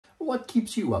What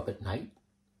keeps you up at night?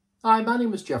 Hi, my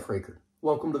name is Jeff Raker.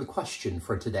 Welcome to the question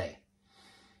for today.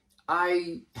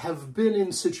 I have been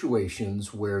in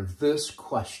situations where this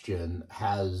question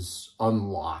has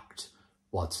unlocked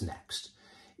what's next.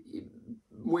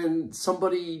 When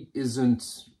somebody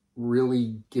isn't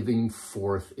really giving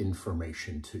forth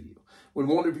information to you, when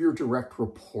one of your direct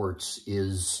reports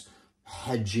is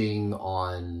hedging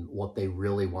on what they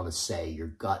really want to say, your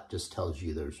gut just tells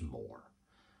you there's more.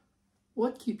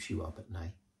 What keeps you up at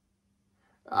night?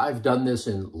 I've done this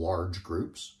in large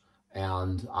groups,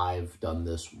 and I've done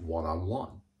this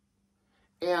one-on-one.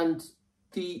 And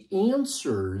the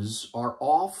answers are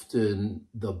often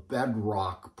the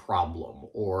bedrock problem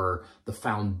or the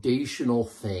foundational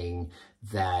thing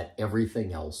that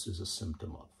everything else is a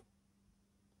symptom of.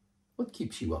 What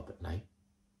keeps you up at night?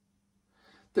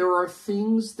 There are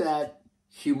things that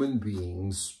human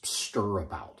beings stir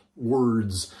about,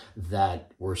 words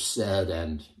that were said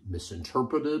and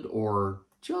misinterpreted or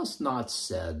just not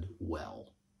said well.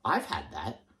 I've had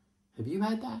that. Have you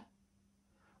had that?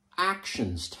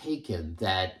 Actions taken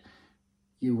that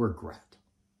you regret.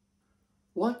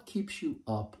 What keeps you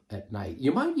up at night?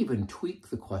 You might even tweak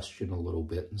the question a little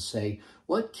bit and say,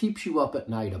 what keeps you up at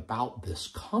night about this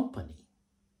company?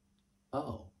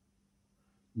 Oh,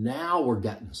 now we're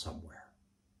getting somewhere.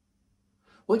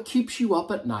 What keeps you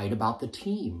up at night about the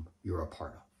team you're a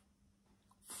part of?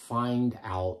 Find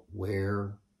out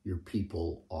where your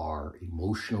people are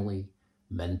emotionally,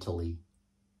 mentally.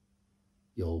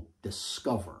 You'll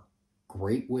discover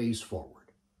great ways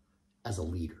forward as a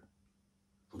leader.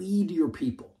 Lead your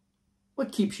people.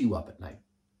 What keeps you up at night?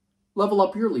 Level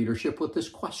up your leadership with this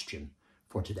question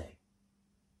for today.